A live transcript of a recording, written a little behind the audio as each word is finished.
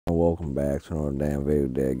Welcome back to another damn video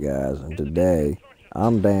day, guys. And today,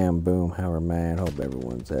 I'm damn boomhauer, man. Hope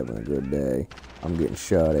everyone's having a good day. I'm getting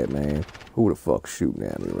shot at, man. Who the fuck's shooting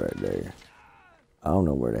at me right there? I don't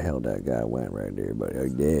know where the hell that guy went right there, but he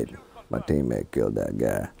did. My teammate killed that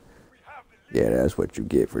guy. Yeah, that's what you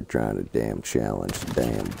get for trying to damn challenge the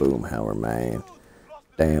damn boomhauer, man.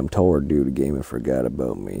 Damn Tor dude the game and forgot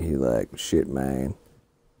about me. He like, shit, man.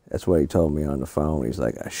 That's what he told me on the phone. He's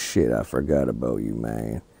like, shit, I forgot about you,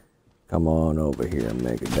 man. Come on over here and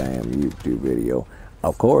make a damn YouTube video.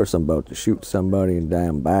 Of course, I'm about to shoot somebody in the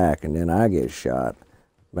damn back, and then I get shot.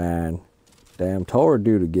 Man, damn Tor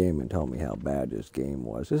dude the game and told me how bad this game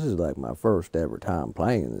was. This is like my first ever time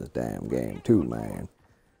playing this damn game, too, man.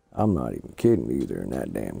 I'm not even kidding either in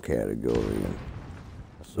that damn category. And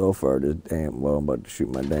so far, this damn, well, I'm about to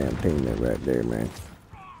shoot my damn teammate right there, man.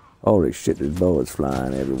 Holy shit, there's bullets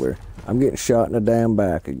flying everywhere. I'm getting shot in the damn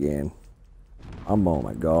back again. Oh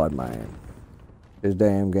my god, man. This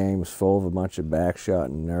damn game is full of a bunch of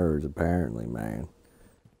backshotting nerds, apparently, man.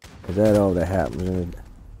 Is that all that happens?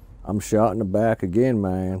 I'm shot in the back again,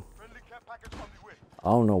 man. I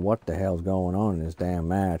don't know what the hell's going on in this damn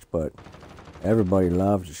match, but everybody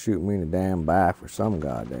loves to shoot me in the damn back for some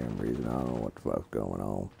goddamn reason. I don't know what the fuck's going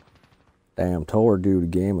on. Damn Tor dude the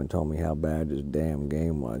game and told me how bad this damn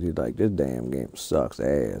game was. He's like, this damn game sucks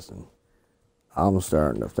ass. And I'm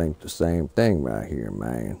starting to think the same thing right here,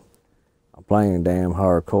 man. I'm playing damn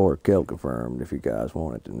hardcore, kill confirmed, if you guys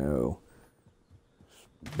wanted to know.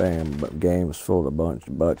 Damn game is full of a bunch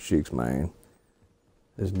of butt cheeks, man.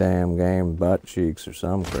 This damn game, butt cheeks or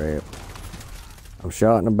some crap. I'm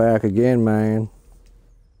shot in the back again, man.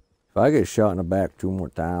 If I get shot in the back 2 more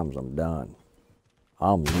times, I'm done.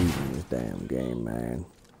 I'm leaving this damn game, man.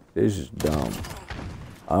 This is dumb.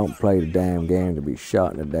 I don't play the damn game to be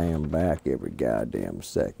shot in the damn back every goddamn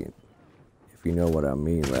second. If you know what I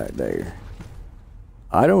mean right there.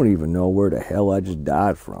 I don't even know where the hell I just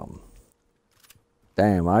died from.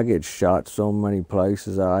 Damn, I get shot so many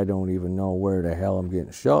places I don't even know where the hell I'm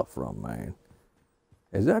getting shot from, man.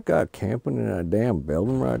 Is that guy camping in that damn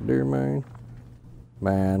building right there, man?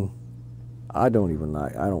 Man. I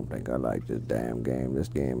don't think I like this damn game. This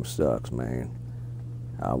game sucks, man.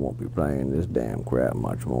 I won't be playing this damn crap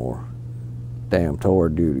much more. Damn Tor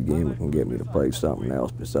dude again can get me to play something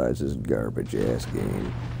else besides this garbage ass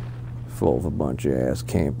game. Full of a bunch of ass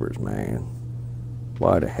campers, man.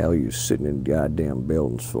 Why the hell are you sitting in goddamn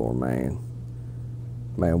buildings for, man?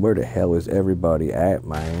 Man, where the hell is everybody at,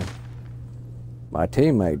 man? My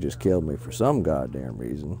teammate just killed me for some goddamn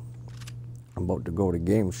reason. I'm about to go to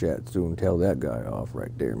game chat soon and tell that guy off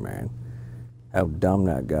right there, man. How dumb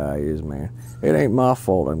that guy is, man. It ain't my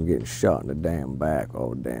fault I'm getting shot in the damn back all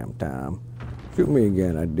the damn time. Shoot me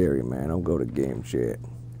again, I dare you, man. I'll go to game chat.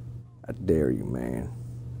 I dare you, man.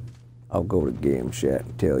 I'll go to game chat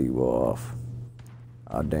and tell you off.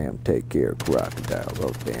 I'll damn take care of crocodiles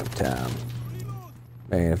all the damn time.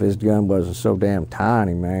 Man, if this gun wasn't so damn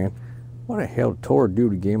tiny, man, what the hell did Tor do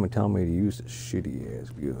the game and tell me to use this shitty ass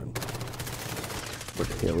gun? What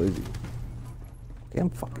the hell is he? Okay, I'm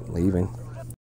fucking leaving.